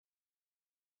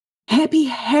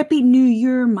Happy New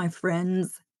Year, my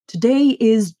friends. Today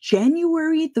is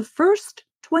January the 1st,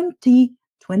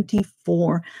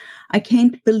 2024. I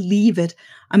can't believe it.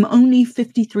 I'm only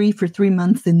 53 for 3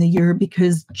 months in the year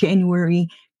because January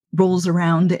rolls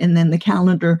around and then the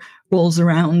calendar rolls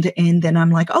around and then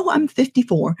I'm like, oh, I'm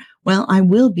 54. Well, I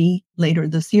will be later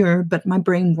this year, but my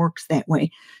brain works that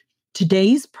way.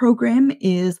 Today's program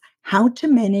is how to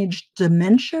manage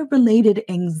dementia-related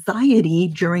anxiety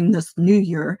during this new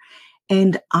year.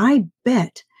 And I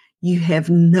bet you have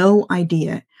no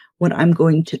idea what I'm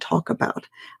going to talk about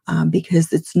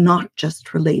because it's not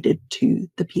just related to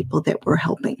the people that we're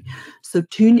helping. So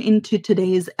tune into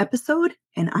today's episode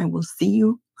and I will see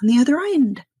you on the other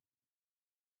end.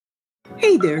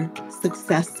 Hey there,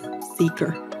 success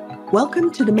seeker.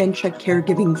 Welcome to Dementia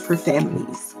Caregiving for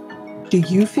Families. Do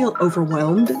you feel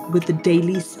overwhelmed with the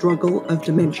daily struggle of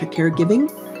dementia caregiving?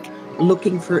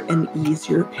 Looking for an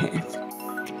easier path?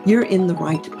 You're in the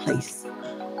right place.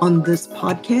 On this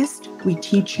podcast, we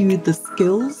teach you the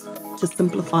skills to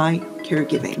simplify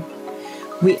caregiving.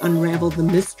 We unravel the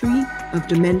mystery of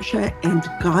dementia and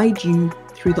guide you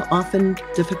through the often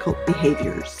difficult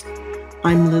behaviors.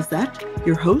 I'm Lizette,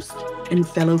 your host and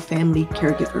fellow family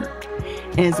caregiver.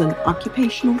 As an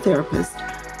occupational therapist,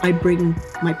 I bring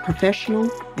my professional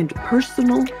and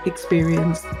personal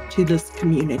experience to this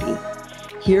community.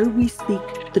 Here we speak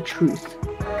the truth,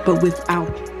 but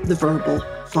without the verbal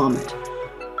vomit.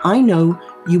 I know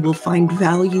you will find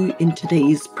value in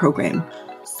today's program,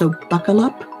 so buckle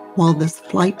up while this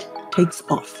flight takes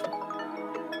off.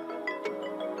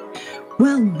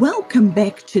 Well, welcome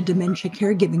back to Dementia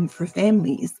Caregiving for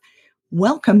Families.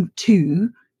 Welcome to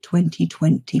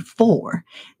 2024.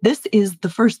 This is the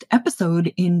first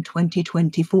episode in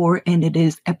 2024, and it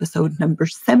is episode number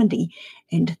 70.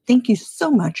 And thank you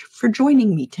so much for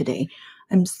joining me today.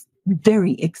 I'm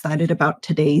very excited about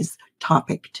today's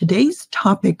topic. Today's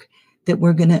topic that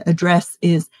we're going to address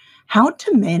is how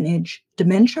to manage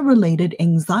dementia-related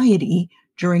anxiety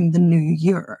during the new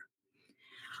year.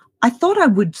 I thought I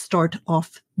would start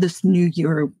off this new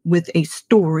year with a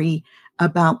story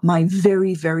about my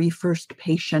very, very first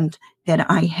patient that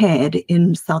I had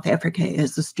in South Africa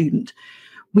as a student.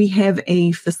 We have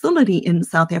a facility in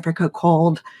South Africa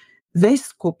called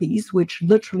Weeskoppies, which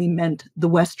literally meant the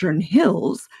Western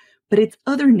Hills, but its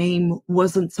other name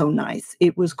wasn't so nice.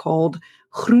 It was called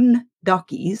Groen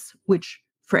Dakkies, which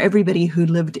for everybody who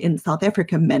lived in South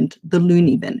Africa meant the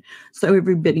loony bin. So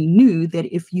everybody knew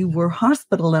that if you were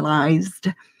hospitalized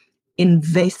in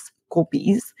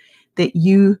Weeskoppies, that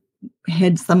you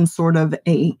had some sort of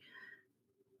a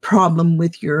problem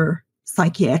with your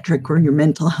psychiatric or your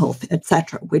mental health,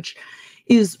 etc., which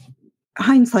is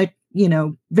hindsight,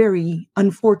 very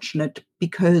unfortunate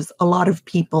because a lot of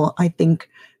people, I think,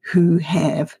 who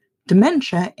have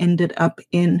dementia ended up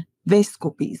in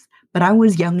Weeskoppies. But I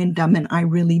was young and dumb and I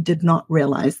really did not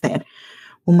realize that.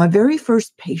 Well, my very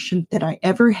first patient that I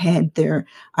ever had there,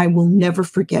 I will never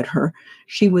forget her.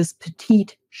 She was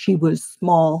petite, she was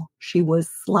small, she was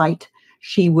slight,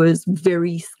 she was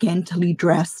very scantily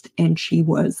dressed, and she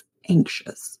was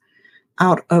anxious,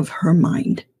 out of her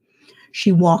mind.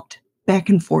 She walked back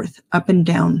and forth, up and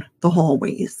down the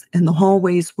hallways, and the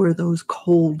hallways were those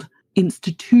cold,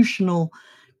 institutional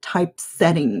type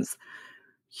settings.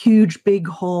 Huge, big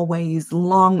hallways,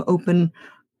 long, open,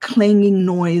 clanging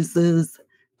noises,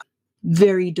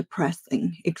 very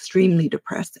depressing, extremely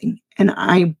depressing. And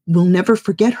I will never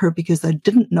forget her because I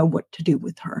didn't know what to do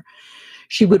with her.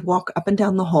 She would walk up and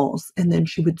down the halls and then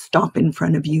she would stop in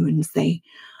front of you and say,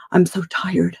 "I'm so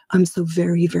tired. I'm so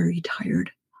very, very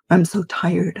tired. I'm so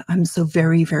tired. I'm so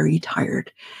very, very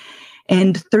tired."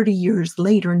 And 30 years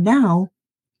later now,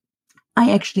 I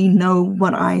actually know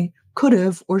what I could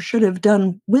have or should have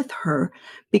done with her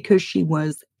because she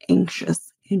was anxious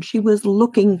and she was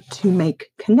looking to make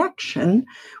connection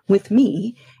with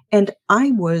me. And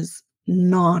I was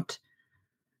not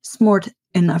smart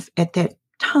enough at that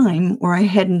time, or I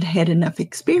hadn't had enough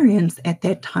experience at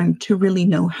that time to really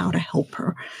know how to help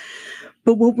her.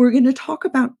 But what we're going to talk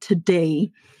about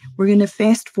today, we're going to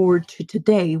fast forward to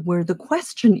today, where the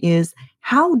question is,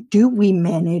 how do we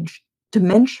manage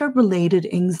dementia-related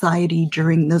anxiety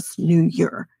during this new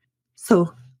year?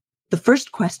 So the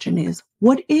first question is,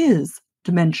 what is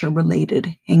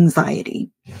dementia-related anxiety?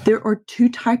 There are two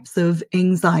types of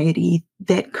anxiety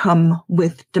that come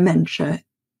with dementia.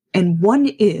 And one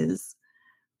is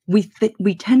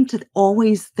we tend to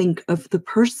always think of the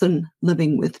person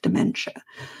living with dementia.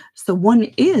 So one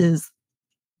is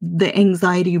the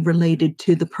anxiety related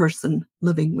to the person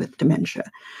living with dementia.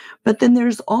 But then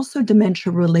there's also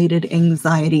dementia-related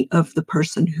anxiety of the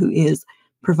person who is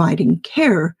providing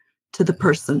care to the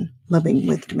person living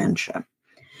with dementia.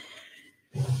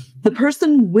 The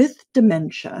person with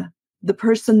dementia, the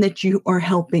person that you are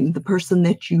helping, the person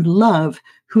that you love,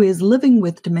 who is living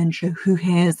with dementia, who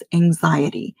has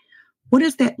anxiety. What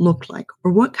does that look like?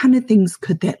 Or what kind of things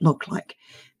could that look like?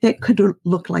 That could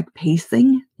look like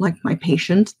pacing, like my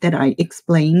patient that I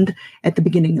explained at the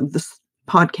beginning of this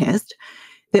podcast,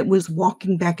 that was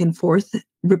walking back and forth,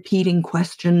 repeating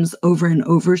questions over and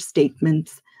over,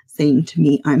 statements saying to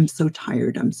me, I'm so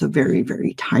tired. I'm so very,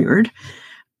 very tired.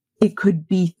 It could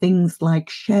be things like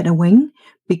shadowing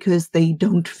because they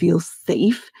don't feel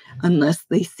safe unless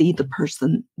they see the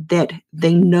person that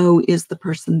they know is the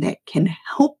person that can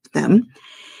help them.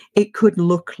 It could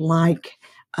look like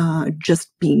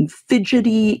just being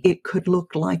fidgety. It could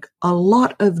look like a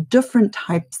lot of different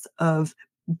types of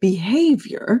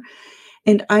behavior.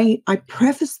 And I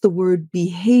preface the word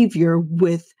behavior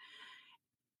with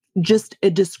just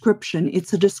a description.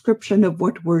 It's a description of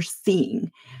what we're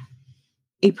seeing.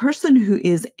 A person who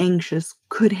is anxious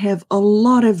could have a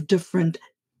lot of different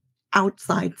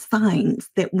outside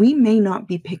signs that we may not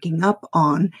be picking up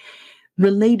on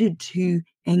related to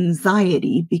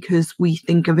anxiety, because we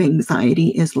think of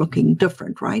anxiety as looking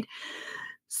different, right?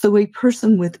 So a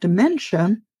person with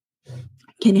dementia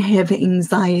can have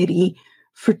anxiety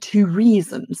for two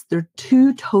reasons. There are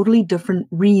two totally different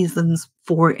reasons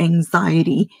for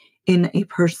anxiety in a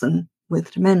person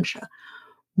with dementia.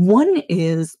 One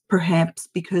is perhaps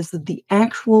because of the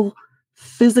actual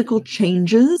physical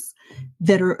changes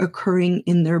that are occurring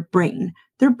in their brain.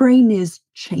 Their brain is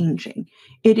changing.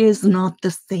 It is not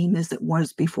the same as it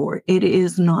was before. It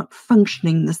is not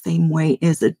functioning the same way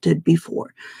as it did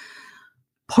before.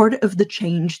 Part of the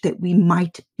change that we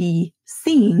might be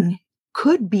seeing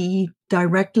could be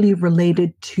directly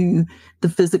related to the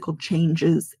physical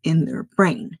changes in their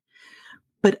brain.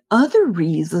 But other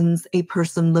reasons a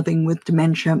person living with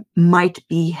dementia might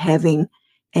be having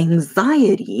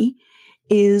anxiety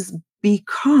is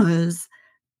because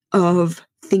of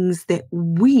things that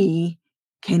we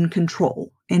can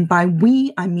control. And by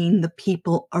we, I mean the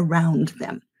people around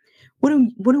them. What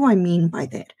do I mean by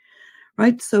that?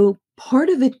 Right? So part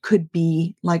of it could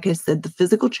be, like I said, the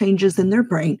physical changes in their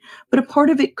brain, but a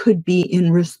part of it could be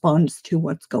in response to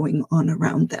what's going on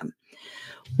around them.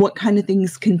 What kind of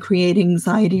things can create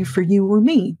anxiety for you or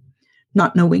me?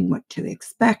 Not knowing what to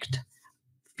expect,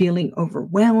 feeling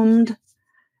overwhelmed,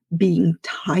 being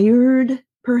tired,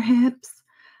 perhaps.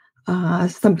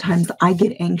 Sometimes I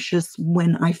get anxious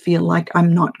when I feel like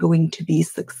I'm not going to be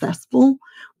successful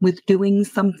with doing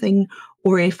something,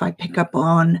 or if I pick up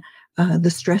on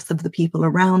the stress of the people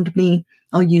around me.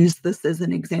 I'll use this as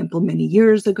an example. Many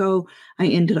years ago, I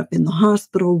ended up in the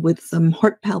hospital with some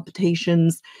heart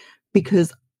palpitations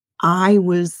because I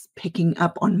was picking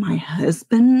up on my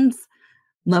husband's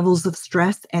levels of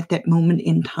stress at that moment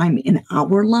in time in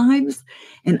our lives.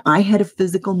 And I had a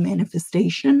physical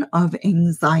manifestation of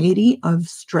anxiety, of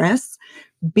stress,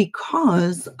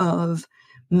 because of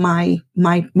my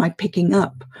picking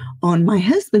up on my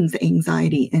husband's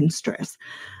anxiety and stress.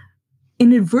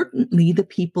 Inadvertently, the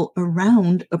people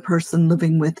around a person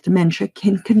living with dementia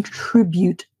can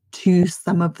contribute to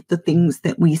some of the things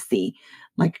that we see,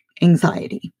 like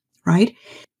anxiety, right?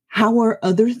 How are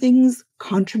other things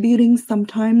contributing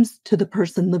sometimes to the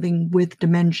person living with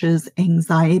dementia's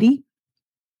anxiety?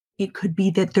 It could be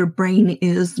that their brain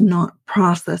is not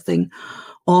processing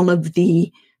all of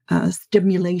the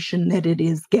stimulation that it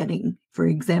is getting. For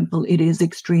example, it is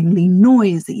extremely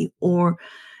noisy, or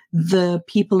the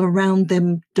people around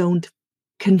them don't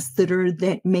consider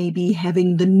that maybe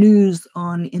having the news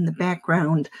on in the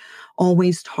background,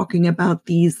 always talking about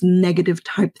these negative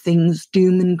type things,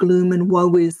 doom and gloom and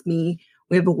woe is me.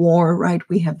 We have a war, right?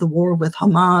 We have the war with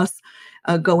Hamas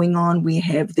going on. We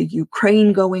have the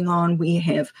Ukraine going on. We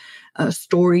have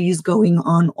stories going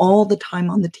on all the time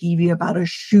on the TV about a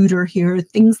shooter here,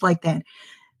 things like that.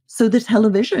 So the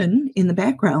television in the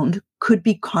background could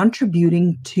be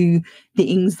contributing to the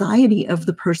anxiety of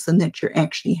the person that you're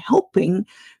actually helping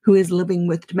who is living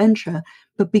with dementia.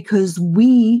 But because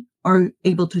we are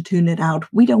able to tune it out,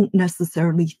 we don't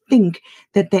necessarily think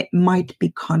that that might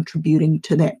be contributing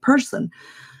to that person.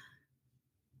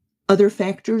 Other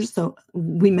factors, so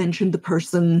we mentioned the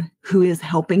person who is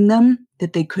helping them,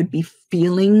 that they could be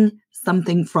feeling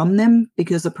something from them,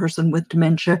 because a person with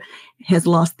dementia has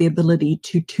lost the ability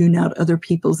to tune out other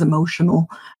people's emotional.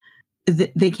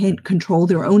 They can't control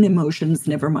their own emotions,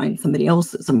 never mind somebody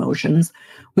else's emotions.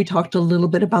 We talked a little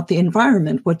bit about the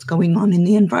environment, what's going on in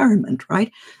the environment,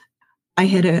 right? I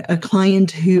had a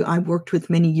client who I worked with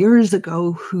many years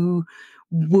ago who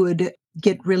would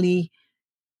get really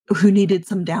who needed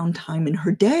some downtime, and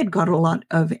her dad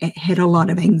had a lot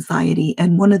of anxiety.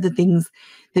 And one of the things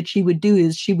that she would do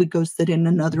is she would go sit in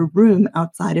another room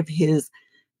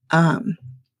um,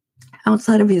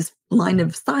 outside of his line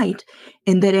of sight,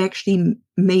 and that actually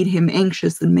made him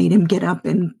anxious and made him get up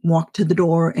and walk to the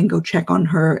door and go check on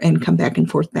her and come back and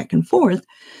forth, back and forth.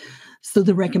 So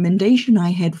the recommendation I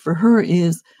had for her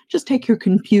is just take your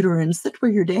computer and sit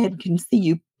where your dad can see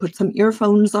you. Put some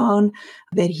earphones on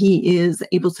that he is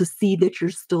able to see that you're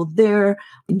still there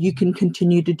and you can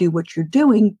continue to do what you're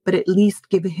doing, but at least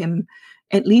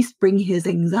bring his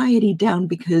anxiety down,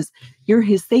 because you're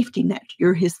his safety net.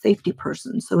 You're his safety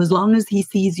person. So as long as he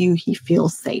sees you, he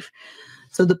feels safe.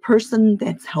 So the person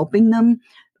that's helping them,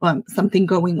 something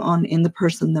going on in the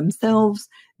person themselves,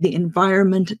 the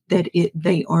environment that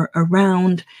they are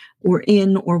around or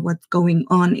in, or what's going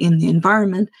on in the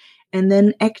environment, and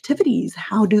then activities.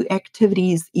 How do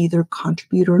activities either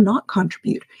contribute or not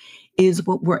contribute? Is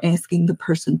what we're asking the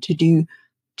person to do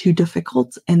too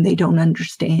difficult and they don't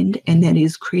understand, and that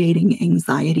is creating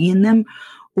anxiety in them?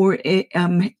 Or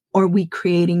are we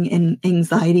creating an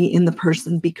anxiety in the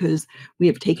person because we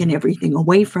have taken everything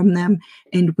away from them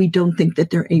and we don't think that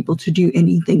they're able to do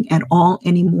anything at all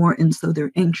anymore, and so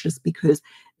they're anxious because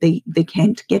they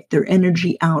can't get their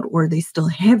energy out, or they still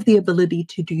have the ability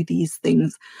to do these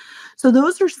things? So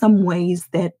those are some ways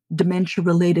that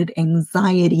dementia-related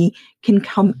anxiety can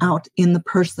come out in the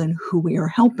person who we are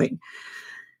helping.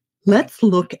 Let's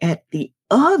look at the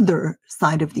other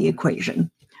side of the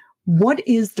equation. What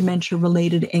is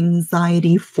dementia-related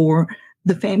anxiety for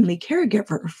the family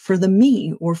caregiver, for the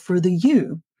me, or for the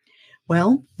you?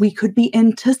 Well, we could be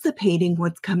anticipating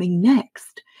what's coming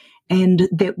next, and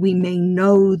that we may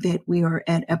know that we are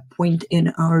at a point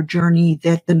in our journey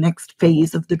that the next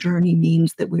phase of the journey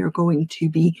means that we are going to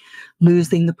be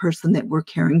losing the person that we're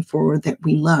caring for, that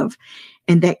we love.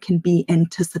 And that can be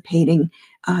anticipating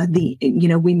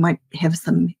we might have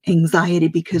some anxiety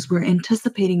because we're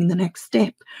anticipating the next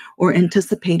step or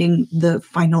anticipating the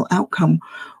final outcome.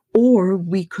 Or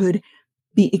we could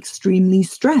be extremely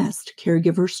stressed,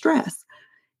 caregiver stress.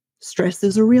 Stress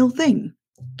is a real thing.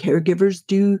 Caregivers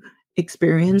do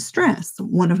experience stress.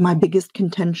 One of my biggest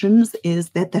contentions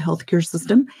is that the healthcare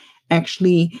system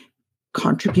actually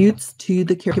contributes to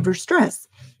the caregiver stress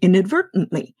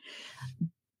inadvertently.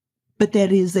 But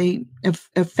that is a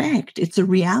fact. It's a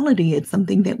reality. It's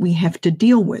something that we have to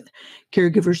deal with.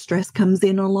 Caregiver stress comes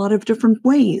in a lot of different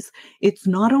ways. It's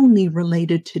not only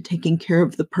related to taking care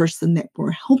of the person that we're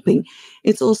helping.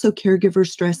 It's also caregiver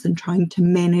stress in trying to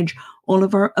manage all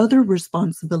of our other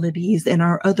responsibilities and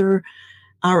our other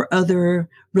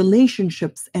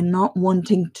relationships, and not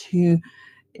wanting to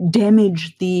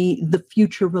damage the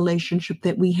future relationship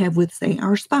that we have with, say,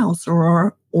 our spouse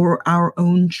or our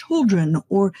own children,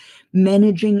 or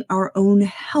managing our own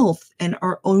health and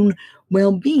our own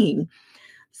well-being.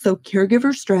 So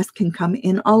caregiver stress can come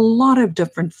in a lot of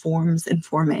different forms and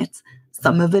formats.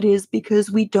 Some of it is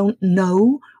because we don't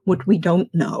know what we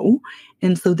don't know,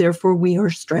 and so therefore we are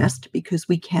stressed because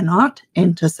we cannot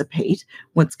anticipate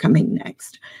what's coming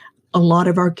next. A lot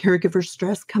of our caregiver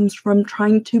stress comes from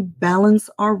trying to balance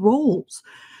our roles,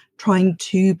 trying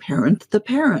to parent the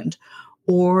parent,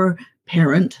 or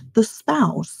parent the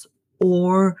spouse,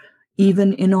 or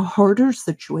even in a harder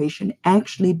situation,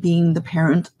 actually being the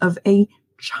parent of a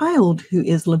child who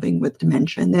is living with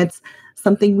dementia. And that's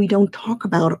something we don't talk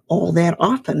about all that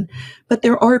often, but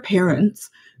there are parents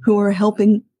who are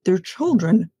helping their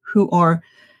children who are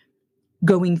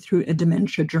going through a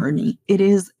dementia journey. It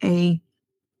is a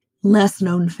less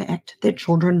known fact that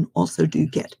children also do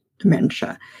get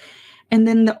dementia. And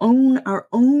then our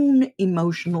own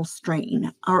emotional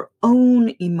strain, our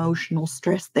emotional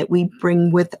stress that we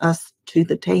bring with us to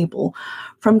the table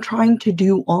from trying to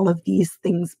do all of these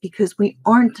things, because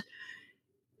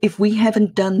if we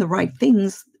haven't done the right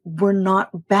things, we're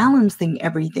not balancing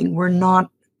everything. We're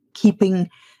not keeping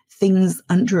things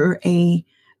under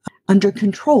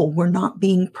control. We're not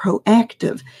being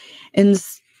proactive. And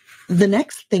the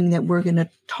next thing that we're going to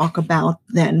talk about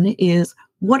then is,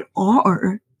 what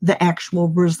are the actual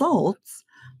results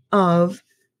of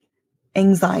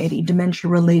anxiety,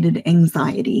 dementia-related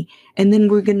anxiety? And then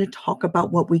we're going to talk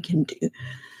about what we can do.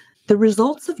 The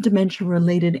results of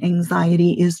dementia-related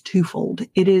anxiety is twofold.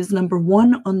 It is, number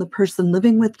one, on the person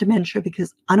living with dementia,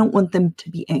 because I don't want them to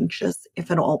be anxious,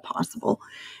 if at all possible.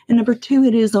 And number two,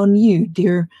 it is on you,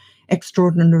 dear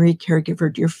extraordinary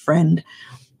caregiver, dear friend.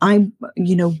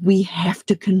 We have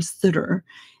to consider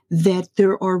that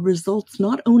there are results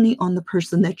not only on the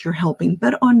person that you're helping,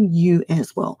 but on you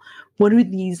as well. What do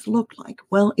these look like?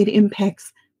 Well, it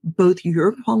impacts both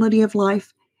your quality of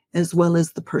life as well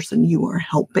as the person you are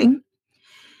helping.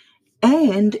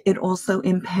 And it also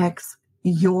impacts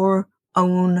your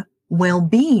own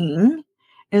well-being,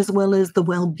 as well as the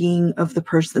well-being of the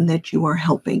person that you are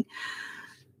helping.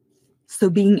 So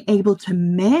being able to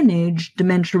manage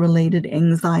dementia-related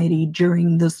anxiety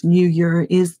during this new year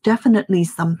is definitely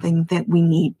something that we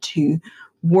need to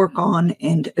work on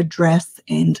and address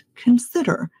and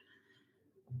consider.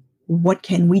 What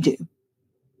can we do?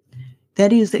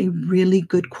 That is a really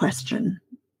good question.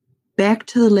 Back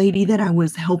to the lady that I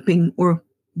was helping or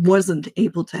wasn't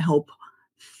able to help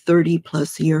 30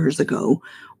 plus years ago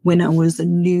when I was a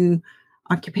new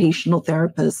occupational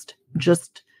therapist,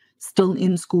 just still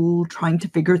in school, trying to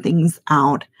figure things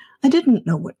out. I didn't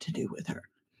know what to do with her.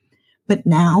 But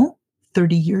now,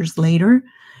 30 years later,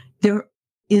 there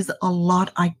is a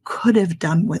lot I could have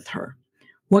done with her.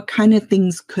 What kind of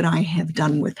things could I have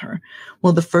done with her?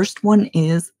 Well, the first one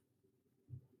is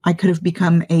I could have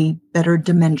become a better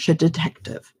dementia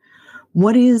detective.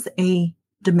 What is a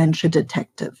dementia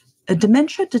detective? A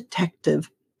dementia detective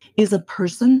is a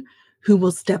person who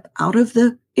will step out of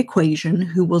the equation,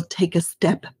 who will take a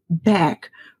step back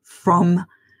from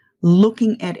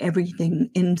looking at everything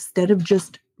instead of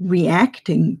just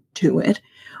reacting to it,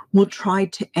 will try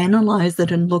to analyze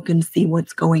it and look and see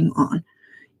what's going on.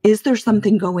 Is there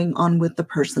something going on with the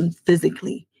person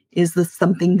physically? Is this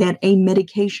something that a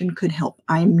medication could help?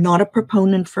 I'm not a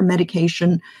proponent for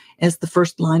medication as the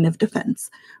first line of defense.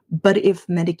 But if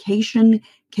medication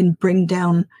can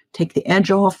take the edge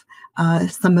off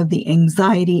some of the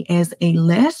anxiety as a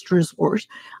last resort,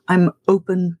 I'm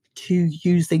open to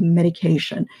using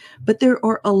medication. But there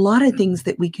are a lot of things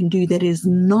that we can do that is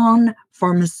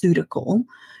non-pharmaceutical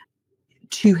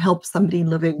to help somebody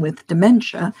living with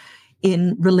dementia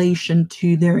in relation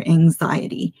to their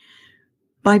anxiety.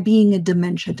 By being a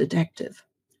dementia detective,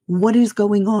 what is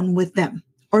going on with them?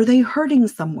 Are they hurting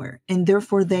somewhere and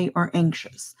therefore they are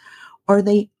anxious? Are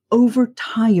they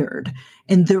overtired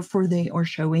and therefore they are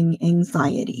showing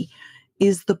anxiety?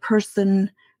 Is the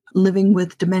person living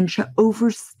with dementia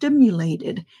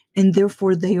overstimulated and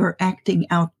therefore they are acting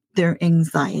out their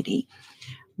anxiety?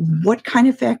 What kind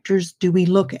of factors do we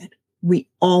look at? We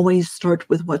always start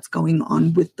with what's going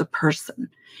on with the person.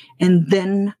 And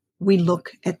then we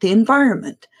look at the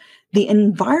environment. The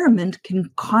environment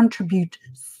can contribute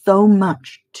so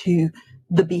much to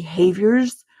the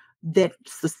behaviors that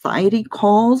society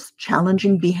calls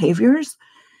challenging behaviors.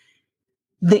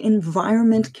 The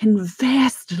environment can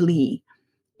vastly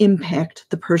impact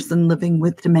the person living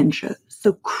with dementia.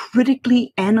 So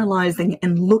critically analyzing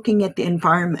and looking at the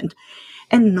environment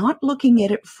and not looking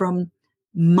at it from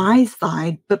my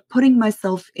side, but putting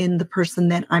myself in the person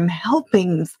that I'm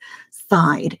helping's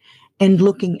side and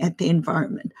looking at the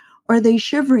environment. Are they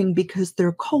shivering because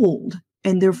they're cold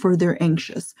and therefore they're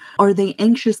anxious? Are they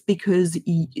anxious because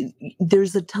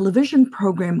there's a television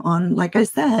program on? Like I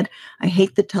said, I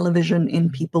hate the television in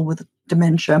people with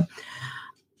dementia.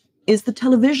 Is the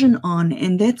television on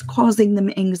and that's causing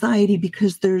them anxiety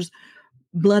because there's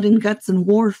blood and guts and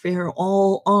warfare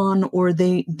all on, or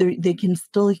they can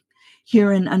still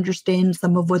hear and understand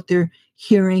some of what they're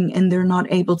hearing and they're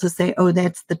not able to say, oh,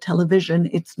 that's the television,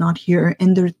 it's not here,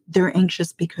 and they're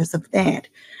anxious because of that.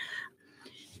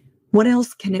 What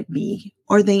else can it be?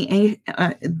 Are they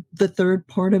the third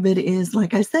part of it is,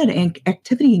 like I said,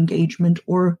 activity engagement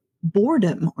or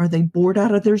boredom. Are they bored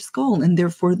out of their skull and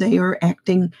therefore they are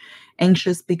acting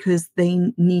anxious because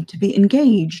they need to be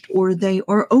engaged, or they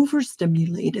are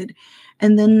overstimulated?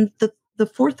 And then the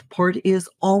fourth part is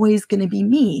always going to be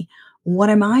me.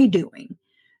 What am I doing?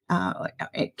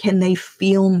 Can they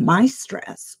feel my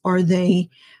stress? Are they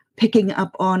picking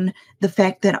up on the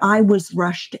fact that I was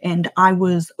rushed and I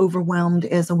was overwhelmed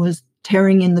as I was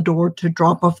tearing in the door to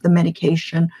drop off the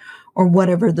medication or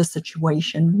whatever the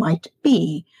situation might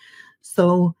be?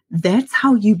 So that's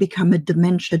how you become a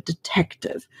dementia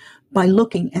detective, by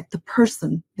looking at the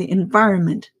person, the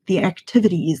environment, the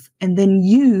activities, and then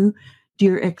you,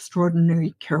 dear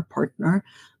extraordinary care partner,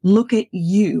 look at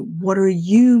you. What are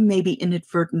you maybe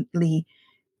inadvertently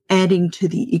adding to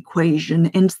the equation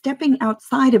and stepping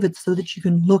outside of it so that you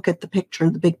can look at the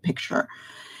picture, the big picture?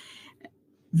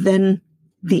 Then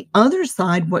the other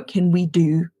side, what can we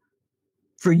do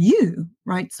for you,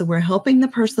 right? So we're helping the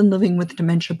person living with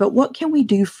dementia, but what can we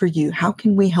do for you? How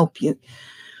can we help you?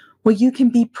 Well, you can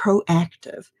be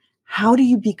proactive. How do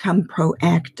you become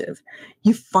proactive?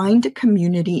 You find a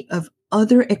community of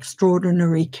other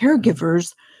extraordinary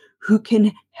caregivers who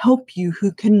can help you,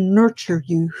 who can nurture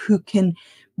you, who can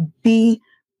be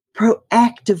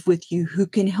proactive with you, who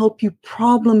can help you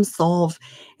problem solve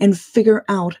and figure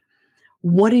out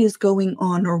what is going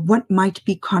on or what might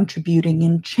be contributing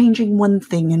and changing one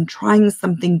thing and trying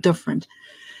something different.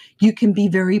 You can be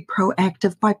very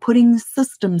proactive by putting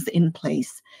systems in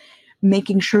place,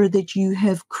 making sure that you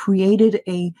have created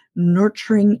a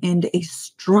nurturing and a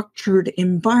structured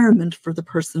environment for the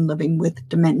person living with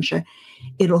dementia.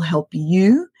 It'll help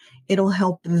you, it'll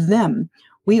help them.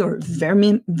 We are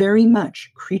very, very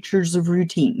much creatures of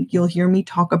routine. You'll hear me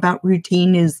talk about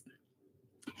routine as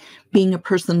being a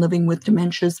person living with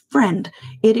dementia's friend.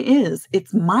 It is.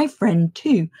 It's my friend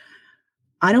too.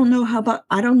 I don't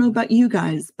know about you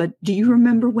guys, but do you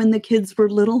remember when the kids were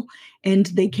little and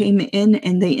they came in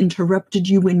and they interrupted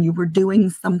you when you were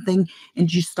doing something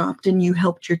and you stopped and you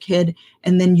helped your kid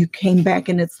and then you came back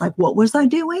and it's like, what was I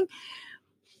doing?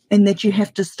 And that you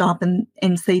have to stop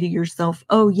and say to yourself,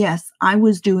 oh, yes, I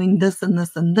was doing this and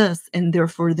this and this, and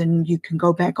therefore then you can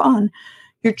go back on.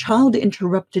 Your child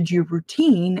interrupted your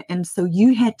routine, and so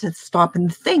you had to stop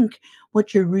and think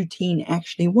what your routine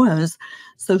actually was.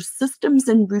 So systems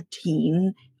and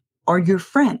routine are your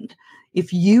friend.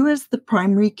 If you as the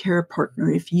primary care partner,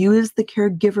 if you as the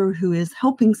caregiver who is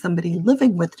helping somebody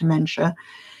living with dementia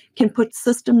can put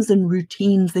systems and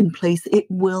routines in place, it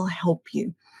will help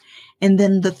you. And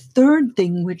then the third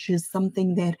thing, which is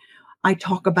something that I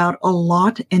talk about a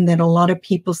lot and that a lot of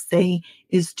people say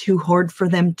is too hard for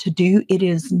them to do, it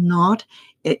is not.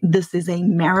 This is a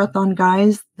marathon,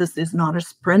 guys. This is not a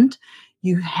sprint.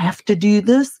 You have to do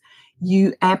this.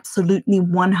 You absolutely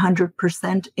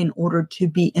 100% in order to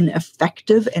be an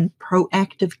effective and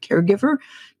proactive caregiver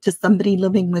to somebody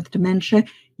living with dementia,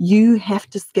 you have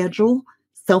to schedule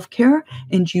self-care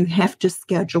and you have to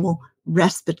schedule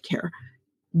respite care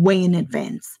way in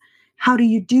advance. How do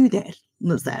you do that,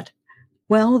 Lizette?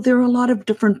 Well, there are a lot of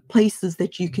different places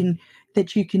that you can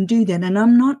do that. And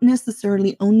I'm not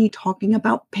necessarily only talking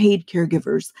about paid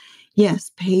caregivers.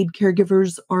 Yes, paid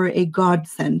caregivers are a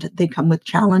godsend. They come with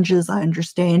challenges. I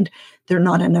understand there are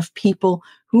not enough people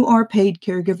who are paid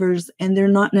caregivers, and they're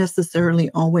not necessarily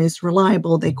always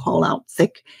reliable. They call out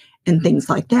sick and things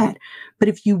like that. But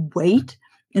if you wait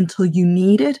until you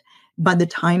need it, by the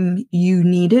time you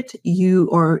need it,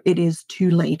 it is too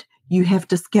late. You have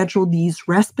to schedule these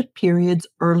respite periods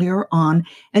earlier on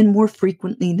and more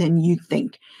frequently than you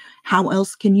think. How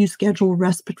else can you schedule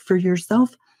respite for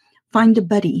yourself? Find a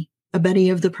buddy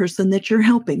of the person that you're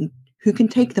helping who can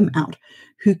take them out,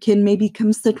 who can maybe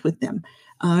come sit with them.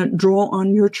 Draw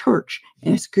on your church.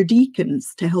 Ask your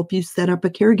deacons to help you set up a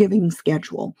caregiving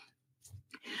schedule.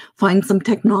 Find some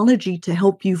technology to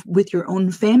help you with your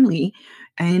own family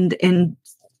and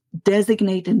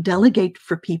designate and delegate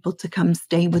for people to come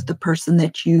stay with the person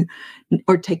that you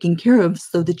are taking care of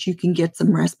so that you can get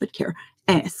some respite care.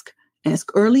 Ask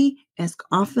early, ask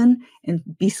often, and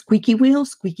be squeaky wheel.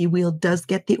 Squeaky wheel does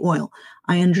get the oil.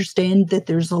 I understand that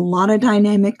there's a lot of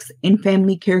dynamics in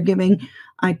family caregiving.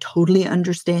 I totally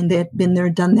understand that. Been there,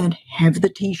 done that, have the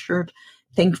t-shirt.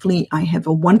 Thankfully, I have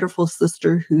a wonderful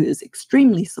sister who is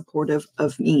extremely supportive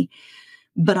of me,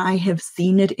 but I have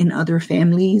seen it in other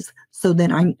families so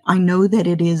that I know that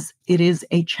it is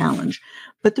a challenge.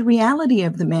 But the reality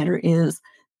of the matter is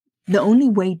the only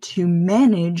way to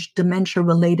manage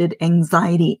dementia-related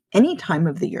anxiety any time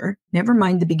of the year, never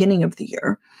mind the beginning of the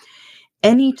year,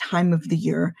 any time of the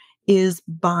year, is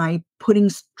by putting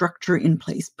structure in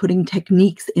place, putting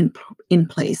techniques in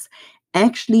place,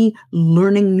 actually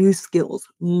learning new skills,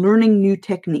 learning new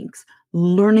techniques,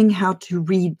 learning how to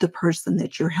read the person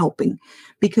that you're helping.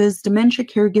 Because dementia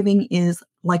caregiving is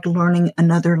like learning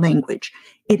another language.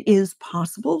 It is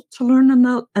possible to learn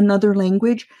another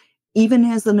language, even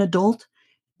as an adult.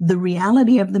 The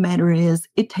reality of the matter is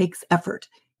it takes effort.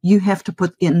 You have to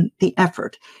put in the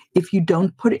effort. If you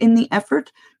don't put in the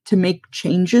effort to make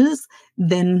changes,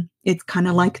 then it's kind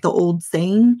of like the old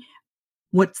saying,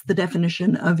 what's the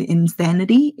definition of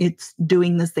insanity? It's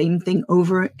doing the same thing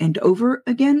over and over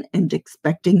again and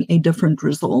expecting a different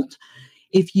result.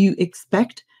 If you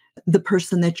expect the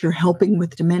person that you're helping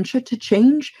with dementia to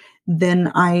change,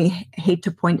 then I hate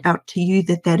to point out to you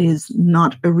that that is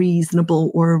not a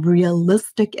reasonable or a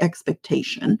realistic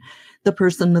expectation. The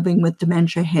person living with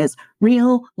dementia has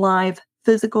real, live,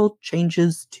 physical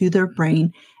changes to their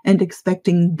brain, and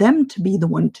expecting them to be the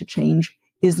one to change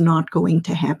is not going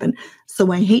to happen.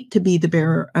 So I hate to be the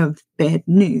bearer of bad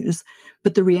news,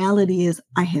 but the reality is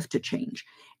I have to change.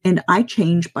 And I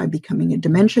change by becoming a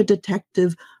dementia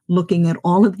detective, looking at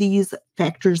all of these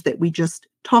factors that we just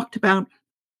talked about,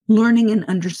 learning and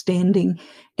understanding,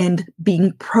 and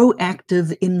being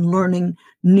proactive in learning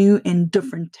new and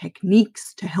different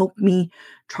techniques to help me.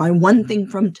 Try one thing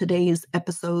from today's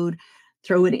episode,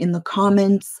 throw it in the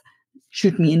comments,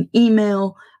 shoot me an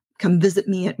email, come visit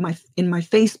me in my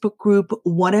Facebook group,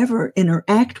 whatever,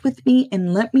 interact with me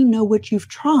and let me know what you've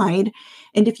tried.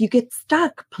 And if you get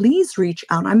stuck, please reach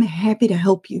out. I'm happy to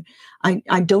help you.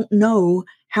 I don't know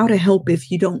how to help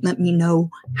if you don't let me know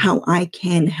how I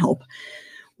can help.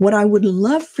 What I would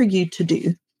love for you to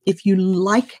do, if you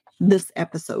like this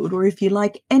episode or if you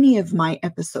like any of my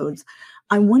episodes,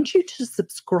 I want you to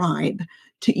subscribe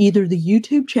to either the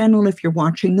YouTube channel if you're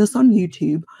watching this on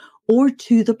YouTube or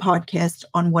to the podcast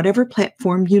on whatever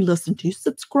platform you listen to.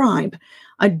 Subscribe.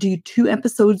 I do 2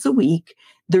 episodes a week.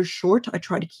 They're short. I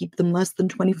try to keep them less than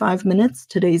 25 minutes.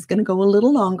 Today's going to go a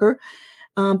little longer.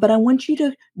 But I want you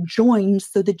to join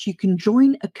so that you can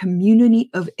join a community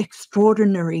of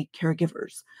extraordinary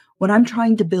caregivers. What I'm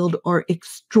trying to build are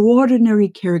extraordinary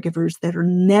caregivers that are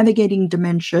navigating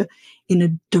dementia in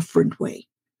a different way.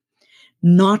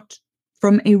 Not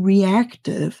from a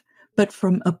reactive, but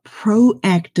from a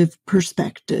proactive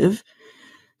perspective,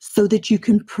 so that you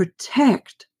can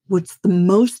protect what's the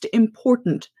most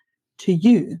important to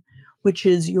you, which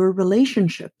is your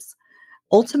relationships.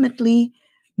 Ultimately,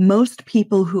 most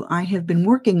people who I have been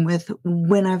working with,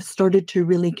 when I've started to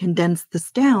really condense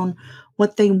this down,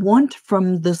 what they want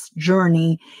from this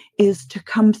journey is to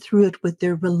come through it with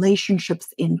their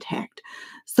relationships intact.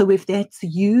 So if that's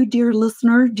you, dear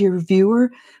listener, dear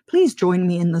viewer, please join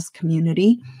me in this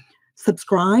community.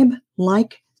 Subscribe,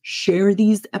 like, share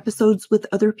these episodes with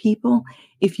other people.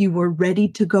 If you are ready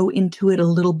to go into it a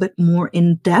little bit more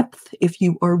in depth, if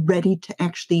you are ready to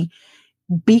actually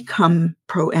become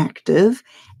proactive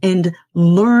and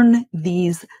learn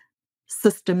these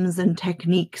systems and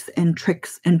techniques and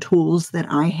tricks and tools that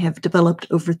I have developed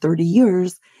over 30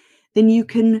 years, then you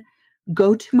can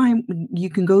go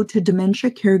to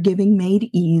Dementia Caregiving Made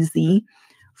Easy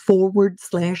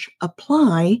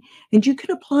 /apply, and you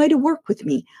can apply to work with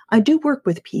me. I do work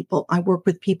with people. I work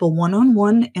with people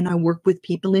one-on-one, and I work with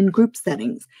people in group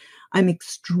settings. I'm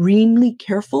extremely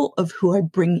careful of who I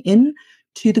bring in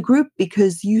to the group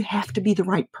because you have to be the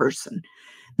right person.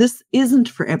 This isn't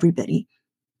for everybody.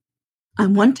 I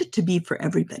want it to be for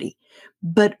everybody,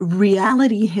 but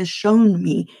reality has shown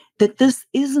me that this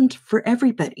isn't for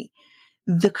everybody.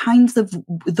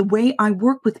 The way I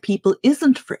work with people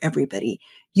isn't for everybody.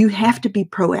 You have to be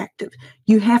proactive.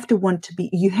 You have to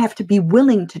be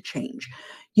willing to change.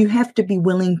 You have to be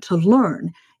willing to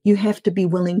learn. You have to be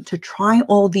willing to try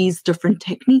all these different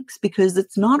techniques, because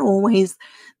it's not always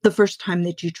the first time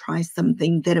that you try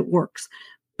something that it works.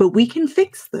 But we can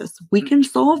fix this. We can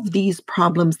solve these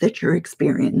problems that you're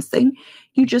experiencing.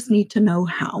 You just need to know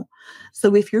how.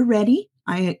 So if you're ready,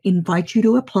 I invite you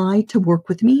to apply to work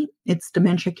with me. It's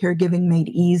Dementia Caregiving Made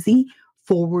Easy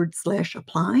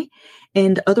 /apply.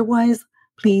 And otherwise,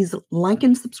 please like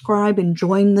and subscribe and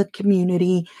join the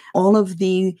community. All of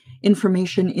the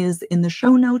information is in the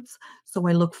show notes. So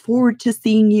I look forward to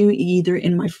seeing you either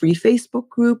in my free Facebook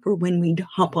group or when we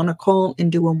hop on a call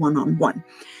and do a one-on-one.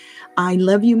 I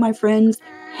love you, my friends.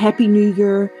 Happy New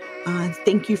Year.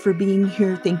 Thank you for being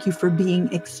here. Thank you for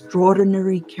being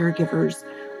extraordinary caregivers.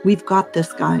 We've got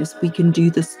this, guys. We can do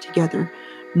this together.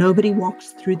 Nobody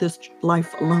walks through this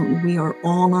life alone. We are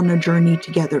all on a journey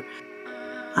together.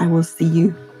 I will see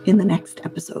you in the next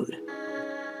episode.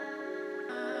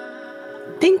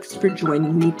 Thanks for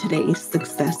joining me today,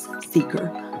 Success Seeker.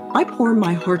 I pour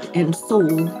my heart and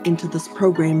soul into this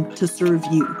program to serve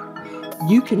you.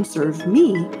 You can serve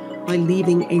me by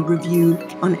leaving a review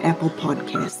on Apple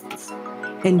Podcasts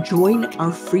and join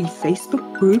our free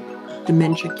Facebook group,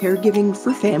 Dementia Caregiving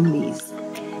for Families.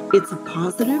 It's a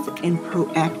positive and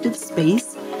proactive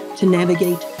space to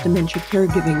navigate dementia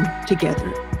caregiving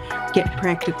together. Get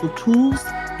practical tools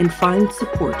and find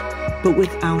support, but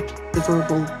without the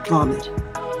verbal vomit.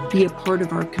 Be a part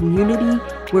of our community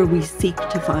where we seek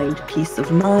to find peace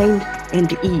of mind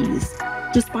and ease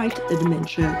despite a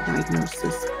dementia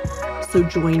diagnosis. So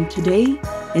join today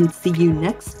and see you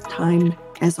next time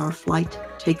as our flight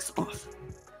takes off.